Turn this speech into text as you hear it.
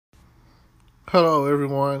Hello,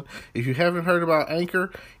 everyone. If you haven't heard about Anchor,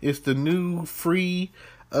 it's the new free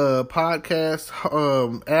podcast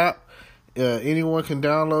app. Anyone can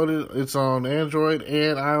download it. It's on Android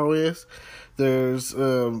and iOS. There's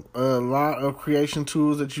a lot of creation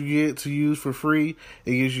tools that you get to use for free.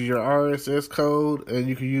 It gives you your RSS code, and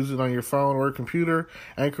you can use it on your phone or computer.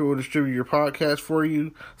 Anchor will distribute your podcast for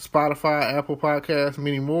you. Spotify, Apple Podcasts,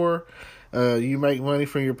 many more. You make money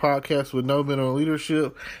from your podcast with no minimum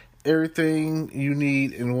leadership. Everything you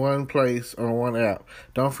need in one place on one app.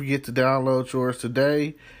 Don't forget to download yours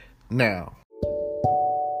today, now.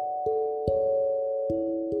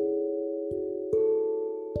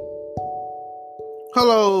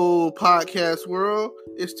 Hello, podcast world.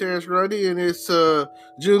 It's Terrence Grundy, and it's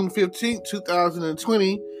June 15th,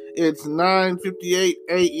 2020. It's 9:58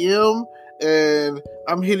 a.m., and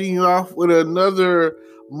I'm hitting you off with another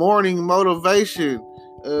morning motivation.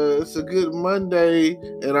 It's a good Monday,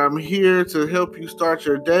 and I'm here to help you start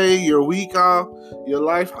your day, your week off, your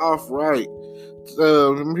life off right.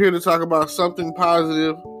 I'm here to talk about something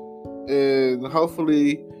positive, and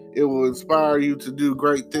hopefully it will inspire you to do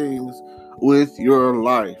great things with your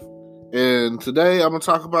life. And today I'm going to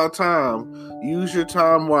talk about time. Use your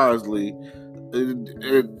time wisely.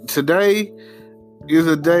 Today is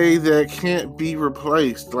a day that can't be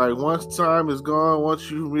replaced. Like, once time is gone,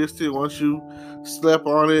 once you missed it, once you slept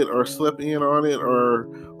on it or slept in on it or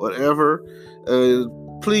whatever,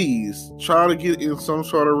 please try to get in some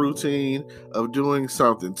sort of routine of doing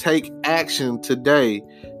something. Take action today,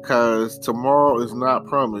 because tomorrow is not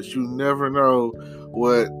promised. You never know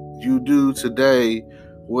what you do today,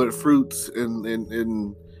 what fruits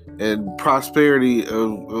and prosperity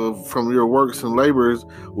of from your works and labors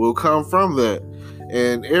will come from that.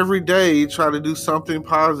 And every day, try to do something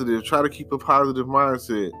positive. Try to keep a positive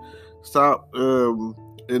mindset. Stop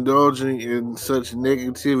indulging in such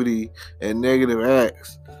negativity and negative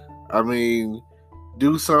acts. I mean,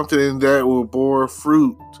 do something that will bore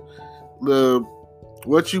fruit.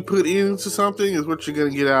 What you put into something is what you're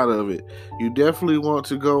going to get out of it. You definitely want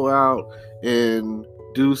to go out and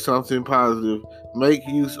do something positive. Make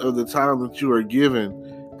use of the time that you are given.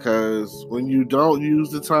 Because when you don't use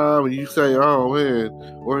the time and you say, oh man,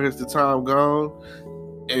 where has the time gone?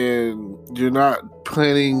 And you're not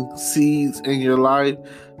planting seeds in your life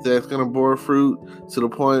that's going to bore fruit to the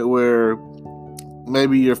point where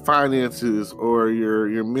maybe your finances or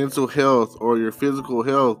your mental health or your physical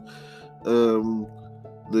health,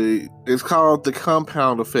 it's called the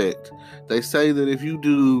compound effect. They say that if you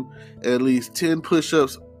do at least 10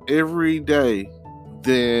 push-ups every day,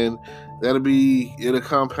 then it'll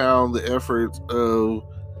compound the efforts of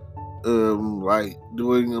like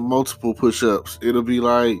doing multiple push-ups. It'll be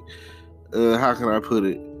like, how can I put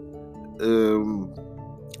it?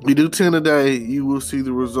 You do 10 a day, you will see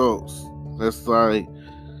the results. That's like,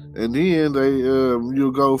 and then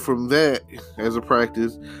you'll go from that as a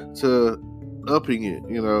practice to upping it,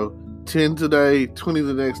 10 today, 20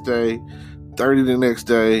 the next day, 30 the next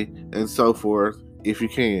day, and so forth, if you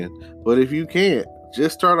can. But if you can't,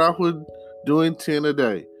 just start off with doing 10 a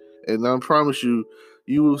day. And I promise you,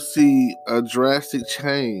 you will see a drastic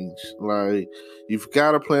change. Like, you've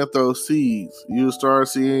got to plant those seeds. You'll start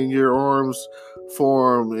seeing your arms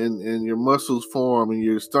form and your muscles form and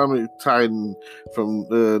your stomach tighten from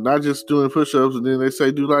not just doing push-ups. And then they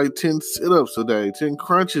say do like 10 sit-ups a day, 10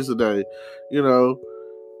 crunches a day.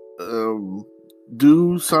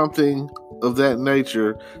 Do something of that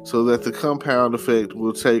nature so that the compound effect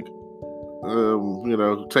will take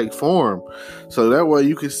form. So that way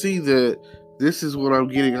you can see that this is what I'm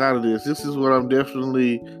getting out of this. This is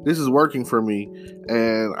working for me.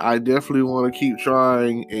 And I definitely want to keep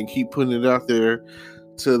trying and keep putting it out there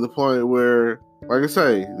to the point where, like I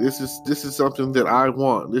say, this is something that I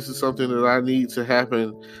want. This is something that I need to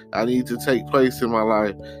happen. I need to take place in my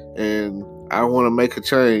life. And I want to make a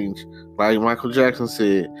change. Like Michael Jackson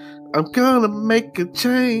said, I'm gonna make a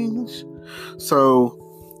change. So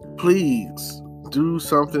please do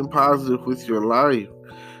something positive with your life.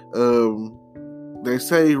 They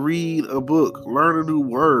say read a book, learn a new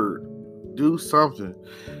word, do something.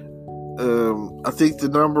 I think the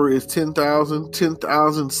number is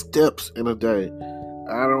 10,000 steps in a day.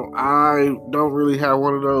 I don't really have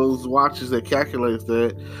one of those watches that calculates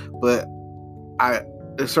that, but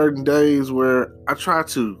there's certain days where I try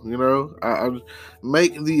to, I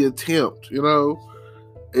make the attempt,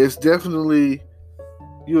 It's definitely,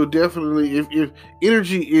 if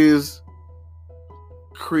energy is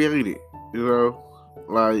created,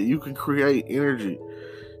 like, you can create energy.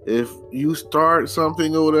 If you start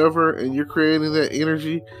something or whatever and you're creating that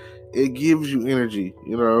energy, it gives you energy,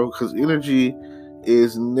 because energy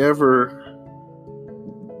is never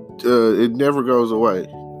it never goes away.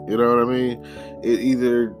 You know what I mean?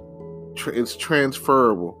 It's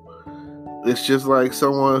transferable. It's just like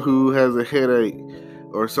someone who has a headache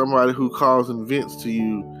or somebody who calls and vents to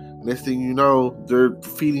you. Next thing you know, they're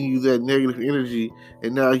feeding you that negative energy,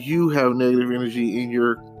 and now you have negative energy in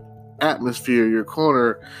your atmosphere, your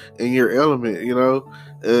corner, and your element. You know,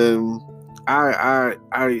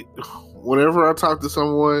 whenever I talk to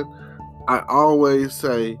someone, I always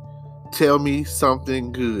say, "Tell me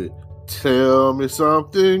something good. Tell me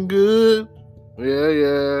something good."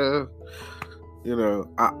 Yeah. You know,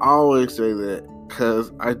 I always say that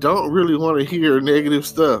because I don't really want to hear negative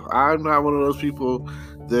stuff. I'm not one of those people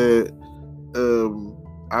that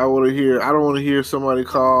I want to hear. I don't want to hear somebody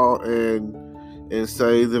call and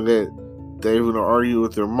say that they were going to argue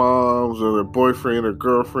with their moms or their boyfriend or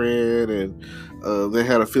girlfriend, and they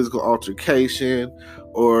had a physical altercation,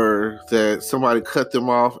 or that somebody cut them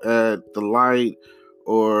off at the light,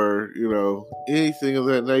 or, you know, anything of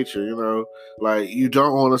that nature. You know, like, you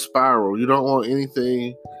don't want to spiral. You don't want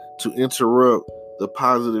anything to interrupt the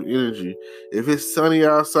positive energy. If it's sunny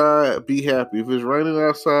outside, be happy. If it's raining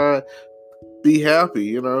outside, be happy.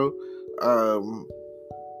 You know,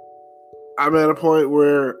 I'm at a point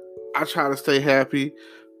where I try to stay happy,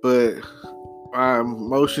 but my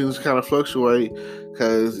emotions kind of fluctuate,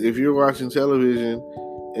 because if you're watching television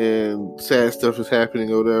and sad stuff is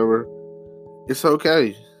happening or whatever, it's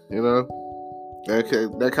okay. You know,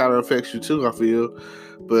 that kind of affects you too, I feel,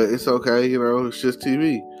 but it's okay. You know, it's just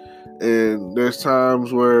TV. And there's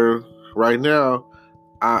times where, right now,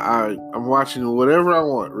 I'm watching whatever I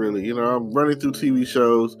want, really. You know, I'm running through TV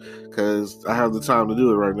shows because I have the time to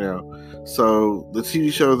do it right now. So the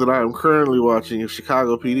TV show that I am currently watching is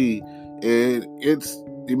Chicago PD, and it's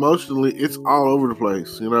emotionally, it's all over the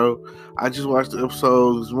place. You know, I just watched the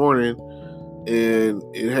episode this morning, and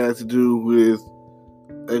it had to do with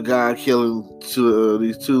a guy killing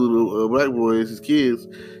these two little black boys, his kids,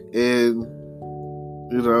 and,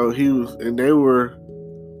 you know, they were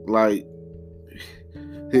like,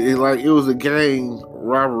 it was a gang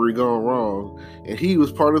robbery gone wrong, and he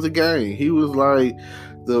was part of the gang. He was like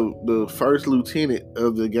the first lieutenant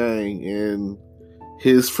of the gang, and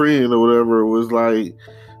his friend or whatever was like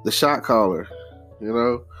the shot caller, you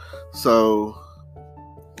know. So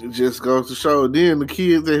it just goes to show. Then the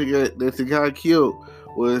kid that the guy killed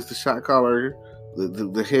was the shot caller,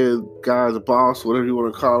 the head guy, the boss, whatever you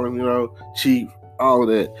want to call him, you know, chief, all of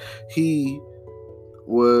that.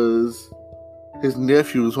 His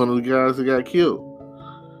nephew was one of the guys that got killed.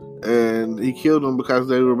 And he killed them because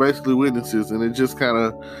they were basically witnesses. And it just kind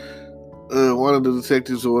of, one of the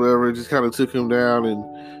detectives or whatever, just kind of took him down. And,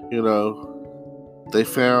 you know, they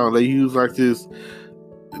used like this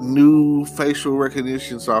new facial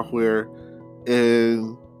recognition software.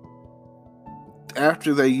 And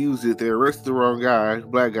after they used it, they arrested the wrong guy,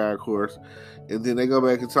 black guy, of course. And then they go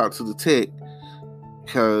back and talk to the tech,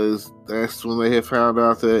 because that's when they had found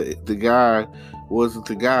out that the guy wasn't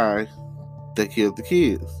the guy that killed the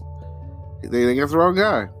kids. They got the wrong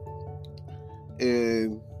guy.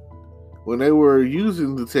 And when they were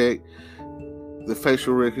using the tech, the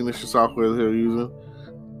facial recognition software that they were using,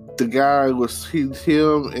 the guy was him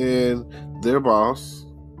and their boss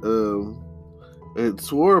and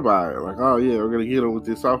swore by it. Like, oh yeah, we're going to get them with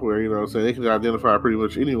this software, you know, so they can identify pretty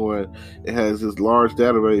much anyone. It has this large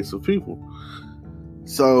database of people.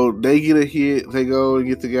 So they get a hit, they go and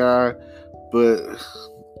get the guy, but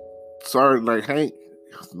like Hank,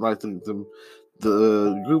 like the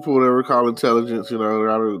group or whatever called intelligence, you know,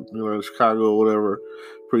 out of, you know, Chicago or whatever,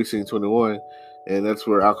 precinct 21, and that's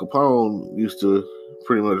where Al Capone used to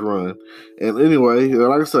pretty much run. And anyway,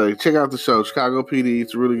 like I say, check out the show, Chicago PD.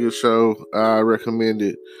 It's a really good show. I recommend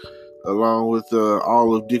it, along with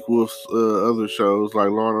all of Dick Wolf's other shows like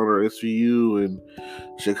Law and Order SVU and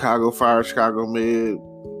Chicago Fire, Chicago Med,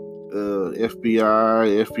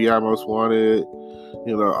 FBI Most Wanted,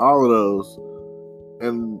 you know, all of those.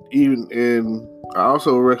 And I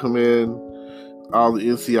also recommend all the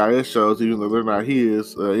NCIS shows, even though they're not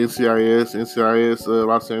his. NCIS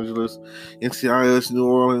Los Angeles, NCIS New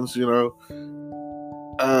Orleans, you know.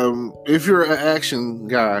 If you're an action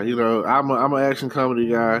guy, you know, I'm an action comedy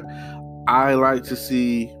guy. I like to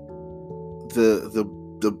see the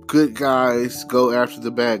good guys go after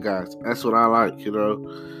the bad guys. That's what I like, you know.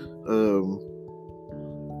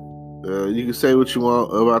 You can say what you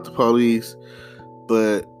want about the police,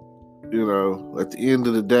 but, you know, at the end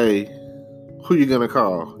of the day, who you gonna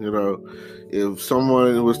call? You know, if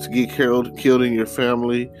someone was to get killed in your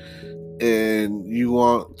family, and you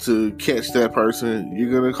want to catch that person,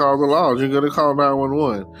 you're going to call the laws. You're going to call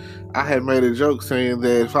 911. I had made a joke saying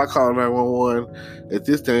that if I call 911 at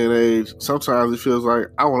this day and age, sometimes it feels like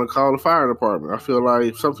I want to call the fire department. I feel like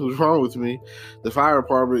if something's wrong with me, the fire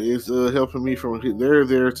department is helping me from, they're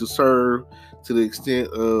there to serve to the extent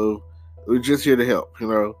of, we're just here to help, you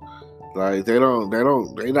know. Like they're not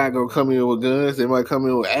gonna come in with guns. They might come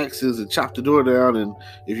in with axes and chop the door down. And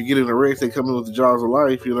if you get in a wreck, they come in with the jaws of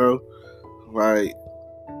life. You know, like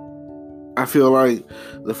I feel like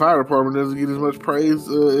the fire department doesn't get as much praise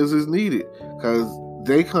as is needed because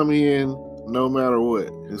they come in no matter what.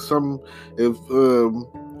 If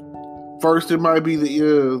first it might be the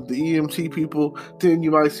EMT people, then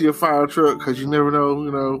you might see a fire truck because you never know,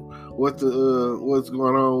 you know, what's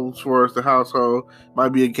going on as far as the household. Might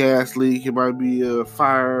be a gas leak, it might be a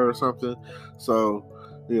fire or something. So,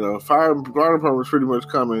 you know, fire department is pretty much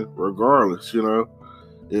coming regardless. You know,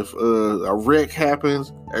 if a wreck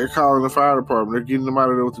happens, they're calling the fire department. They're getting them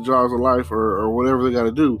out of there with the jaws of life or whatever they got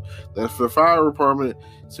to do. That's the fire department.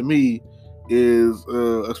 To me, is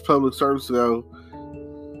as public service go.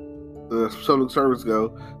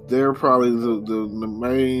 They're probably the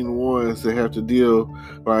main ones that have to deal.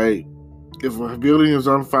 Like, if a building is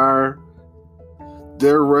on fire,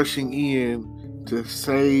 they're rushing in to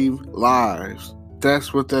save lives.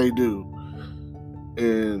 That's what they do.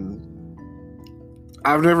 And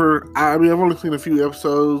I've only seen a few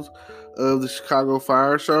episodes of the Chicago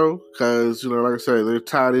Fire Show because, you know, like I said, they're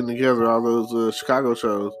tied in together, all those Chicago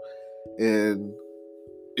shows. And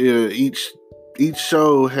each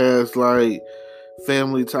show has like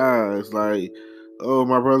family ties. Like, oh,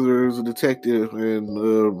 my brother is a detective, and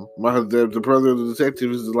the brother of the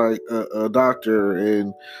detective is like a doctor,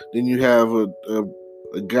 and then you have a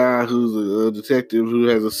guy who's a detective who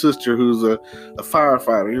has a sister who's a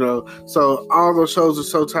firefighter. You know, so all those shows are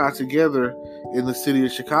so tied together in the city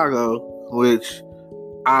of Chicago, which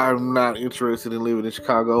I'm not interested in living in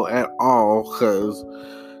Chicago at all because,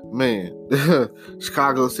 man,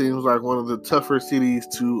 Chicago seems like one of the tougher cities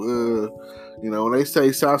to, you know, when they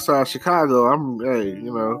say Southside Chicago, I don't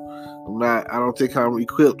think I'm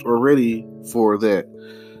equipped or ready for that.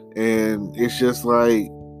 And it's just like,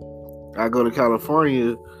 I go to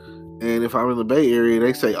California, and if I'm in the Bay Area,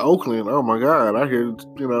 they say Oakland. Oh my God, I hear,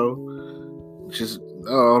 you know, just,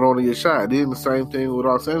 I don't want to get shot. Then the same thing with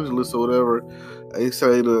Los Angeles or whatever. They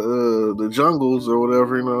say the jungles or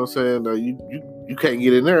whatever, you know what I'm saying? You can't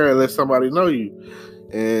get in there unless somebody know you.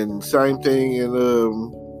 And same thing in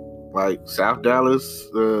like South Dallas,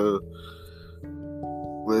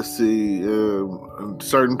 let's see,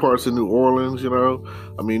 certain parts of New Orleans, you know.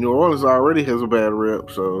 I mean, New Orleans already has a bad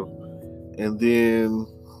rep, so, and then,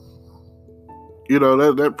 you know,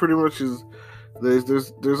 that pretty much is,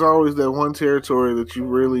 there's always that one territory that you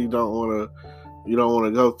really don't want to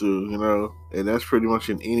go through, you know, and that's pretty much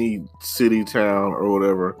in any city, town, or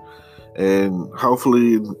whatever. And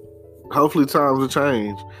hopefully times will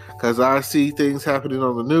change, because I see things happening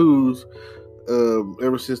on the news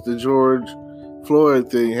ever since the George Floyd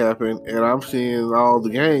thing happened, and I'm seeing all the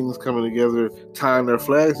gangs coming together, tying their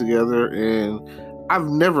flags together, and I've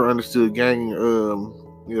never understood gang,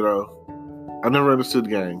 you know, I've never understood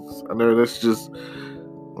gangs. That's just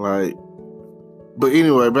like, but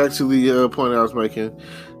anyway, back to the point I was making.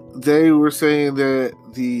 They were saying that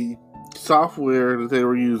the software that they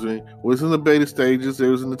were using was in the beta stages, it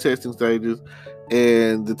was in the testing stages,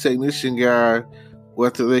 and the technician guy,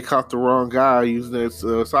 whether they caught the wrong guy using that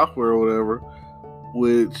software or whatever,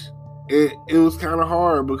 which it was kind of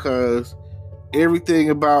hard because everything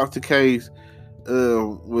about the case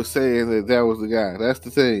was saying that was the guy. That's the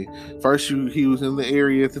thing. First, he was in the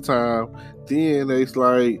area at the time. Then it's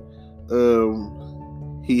like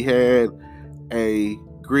he had a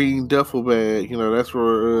green duffel bag. You know, that's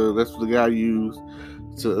what the guy used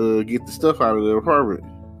to get the stuff out of the apartment.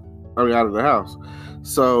 I mean, out of the house.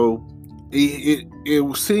 So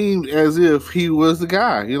it seemed as if he was the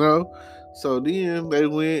guy. You know. So then they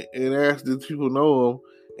went and asked if people know him.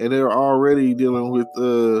 And they're already dealing with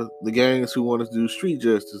the gangs who wanted to do street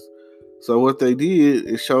justice. So what they did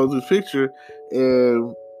is show this picture,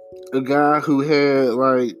 and a guy who had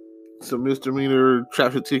like some misdemeanor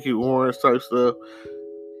traffic ticket warrants type stuff,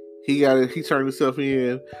 he turned himself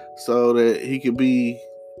in so that he could be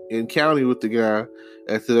in county with the guy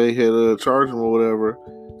after they had charged him or whatever.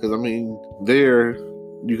 Because I mean, there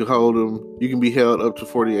you can hold him, you can be held up to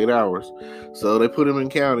 48 hours. So they put him in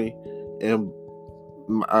county, and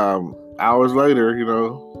hours later, you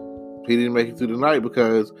know, he didn't make it through the night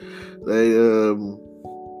because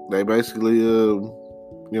they basically you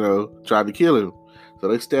know, tried to kill him. So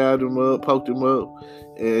they stabbed him up, poked him up,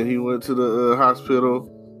 and he went to the hospital,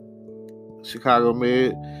 Chicago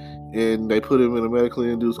Med, and they put him in a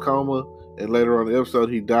medically induced coma. And later on in the episode,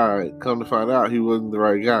 he died. Come to find out, he wasn't the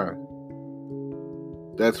right guy.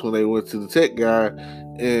 That's when they went to the tech guy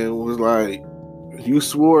and was like, "You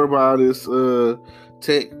swore by this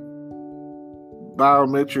tech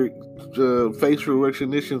biometric facial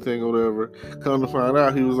recognition thing or whatever." Come to find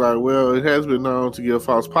out, he was like, "Well, it has been known to give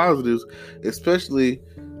false positives, especially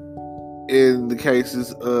in the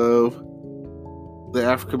cases of the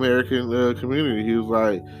African American community." He was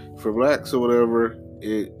like, "For blacks or whatever,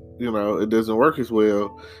 it doesn't work as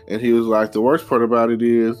well." And he was like, "The worst part about it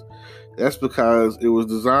is that's because it was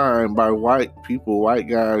designed by white people, white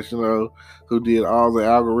guys, who did all the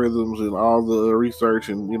algorithms and all the research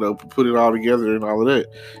and, put it all together and all of that."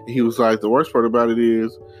 And he was like, "The worst part about it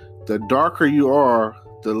is the darker you are,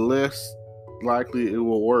 the less likely it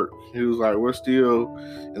will work." He was like, "We're still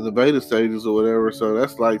in the beta stages or whatever, so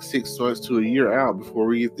that's like 6 months to a year out before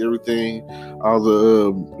we get everything, all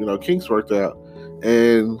the kinks worked out."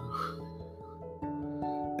 And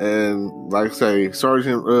like I say,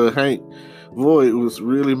 Sergeant Hank Voight was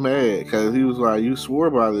really mad because he was like, "You swore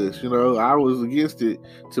by this, I was against it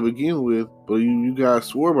to begin with, but you guys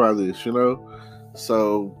swore by this,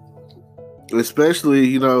 So,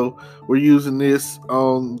 especially, we're using this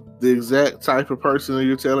on the exact type of person that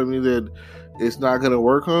you're telling me that it's not going to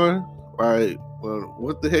work on. Like, well,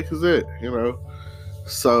 what the heck is that,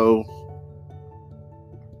 So,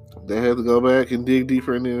 they had to go back and dig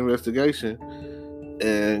deeper in the investigation.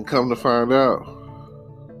 And come to find out,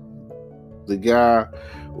 the guy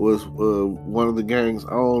was one of the gang's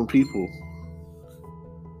own people.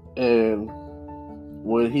 And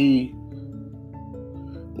when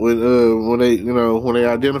they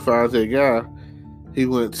identified that guy, he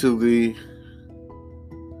went to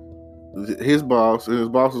his boss, and his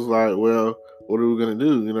boss was like, "Well, what are we gonna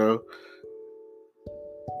do?"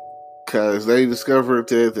 Because they discovered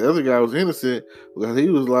that the other guy was innocent because he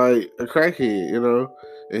was like a crackhead,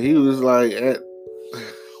 and he was like at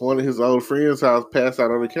one of his old friends' house, passed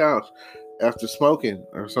out on the couch after smoking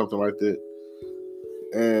or something like that.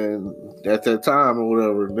 And at that time or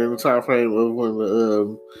whatever, during the time frame of when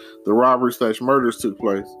the robbery / murders took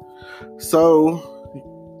place. So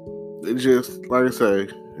it just, like I say,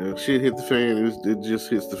 shit hit the fan. It just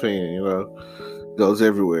hits the fan, goes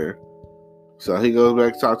everywhere. So he goes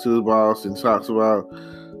back to talk to his boss and talks about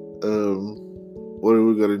what are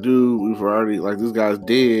we gonna do? We've already, this guy's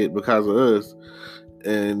dead because of us,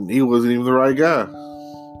 and he wasn't even the right guy.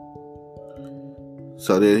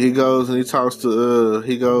 So then he goes and he talks to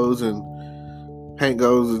Hank goes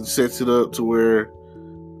and sets it up to where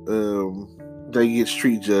they get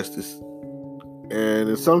street justice. And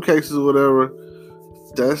in some cases or whatever,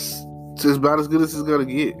 that's just about as good as it's gonna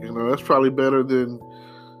get. That's probably better than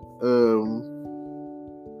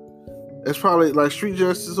it's probably like street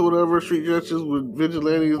justice or whatever. Street justice with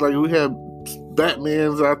vigilantes, like we have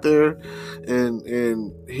Batman's out there, and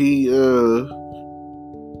he I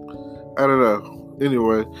don't know.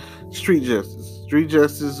 Anyway, street justice. Street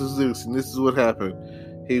justice is this, and this is what happened.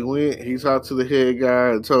 He talked to the head guy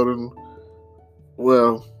and told him.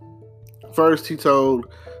 Well, first he told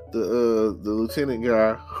the lieutenant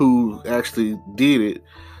guy who actually did it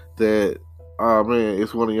that, "Oh man,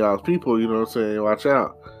 it's one of y'all's people. You know what I'm saying? Watch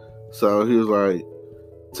out." So he was like,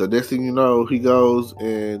 so next thing you know, he goes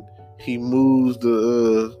and he moves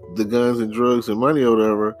the guns and drugs and money or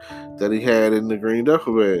whatever that he had in the green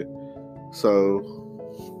duffel bag. So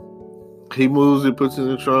he moves it, puts it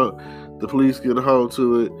in the trunk. The police get a hold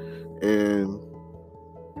to it, and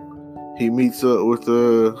he meets up with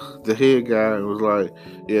the head guy and was like,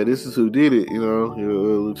 "Yeah, this is who did it, your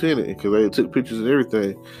lieutenant," because they took pictures and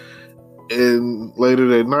everything. And later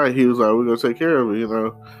that night, he was like, "We're gonna take care of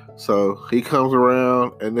it," So he comes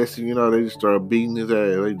around, and next thing you know, they just start beating his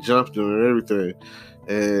ass. They jumped him and everything.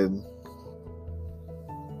 And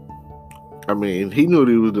I mean, he knew what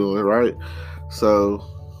he was doing, right? So,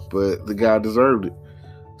 but the guy deserved it.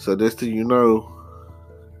 So next thing you know,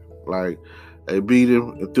 they beat him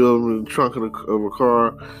and threw him in the trunk of a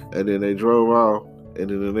car, and then they drove off. And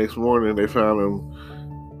then the next morning, they found him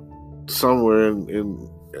somewhere in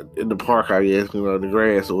the park, I guess, the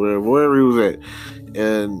grass or wherever he was at.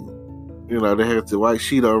 And, they had the white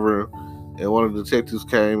sheet over him, and one of the detectives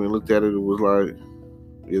came and looked at it and was like,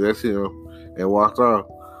 "Yeah, that's him," and walked off.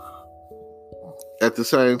 At the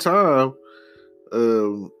same time,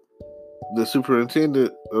 the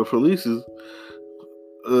superintendent of police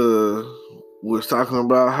was talking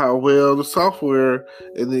about how well the software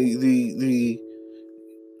and the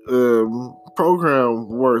program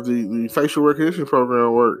worked, the facial recognition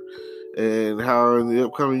program worked, and how in the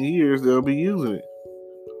upcoming years they'll be using it.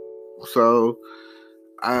 So,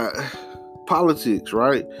 politics,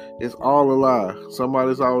 right? It's all a lie.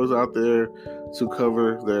 Somebody's always out there to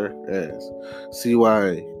cover their ass.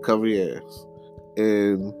 CYA, cover your ass.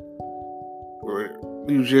 And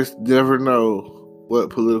you just never know what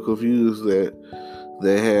political views that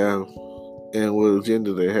they have and what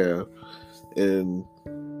agenda they have. And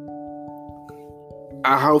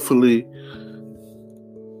I hopefully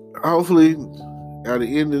at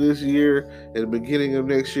the end of this year and the beginning of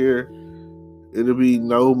next year, it'll be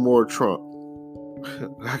no more Trump.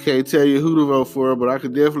 I can't tell you who to vote for, but I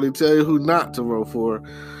can definitely tell you who not to vote for.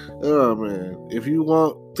 Oh man, if you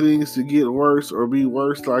want things to get worse or be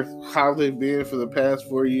worse like how they've been for the past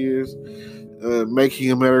 4 years,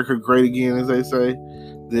 making America great again, as they say,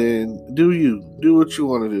 then do what you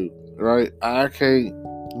want to do, right? I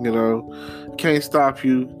can't stop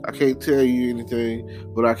you. I can't tell you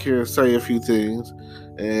anything, but I can say a few things.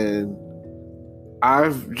 And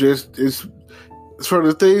it's for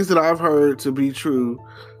the things that I've heard to be true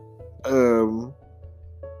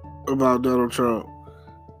about Donald Trump.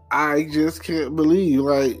 I just can't believe,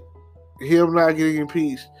 him not getting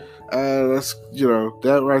impeached. That's,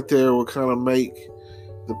 that right there will kind of make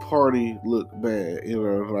the party look bad.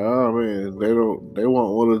 Oh man, they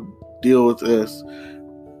won't want to deal with us,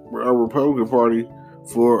 our Republican Party,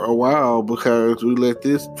 for a while because we let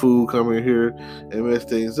this fool come in here and mess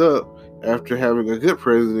things up after having a good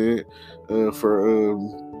president for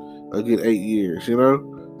a good 8 years,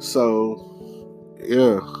 So,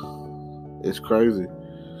 yeah, it's crazy.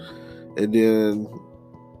 And then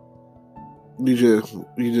you just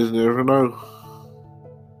never know.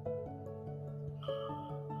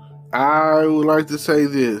 I would like to say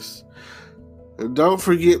this. Don't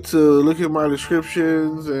forget to look at my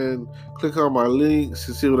descriptions and click on my links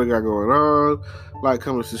to see what I got going on. Like,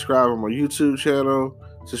 comment, subscribe on my YouTube channel.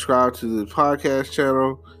 Subscribe to the podcast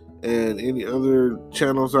channel and any other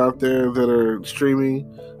channels out there that are streaming.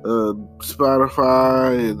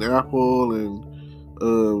 Spotify and Apple and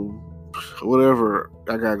whatever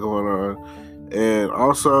I got going on. And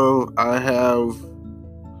also, I have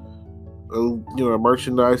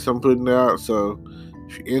merchandise I'm putting out. So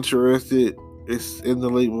if you're interested, it's in the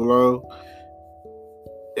link below.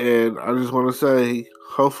 And I just want to say,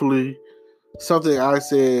 hopefully, something I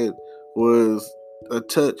said was a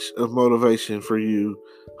touch of motivation for you.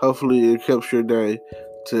 Hopefully, it helps your day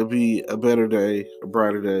to be a better day, a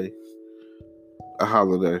brighter day, a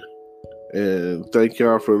holiday. And thank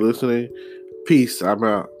y'all for listening. Peace. I'm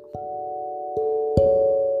out.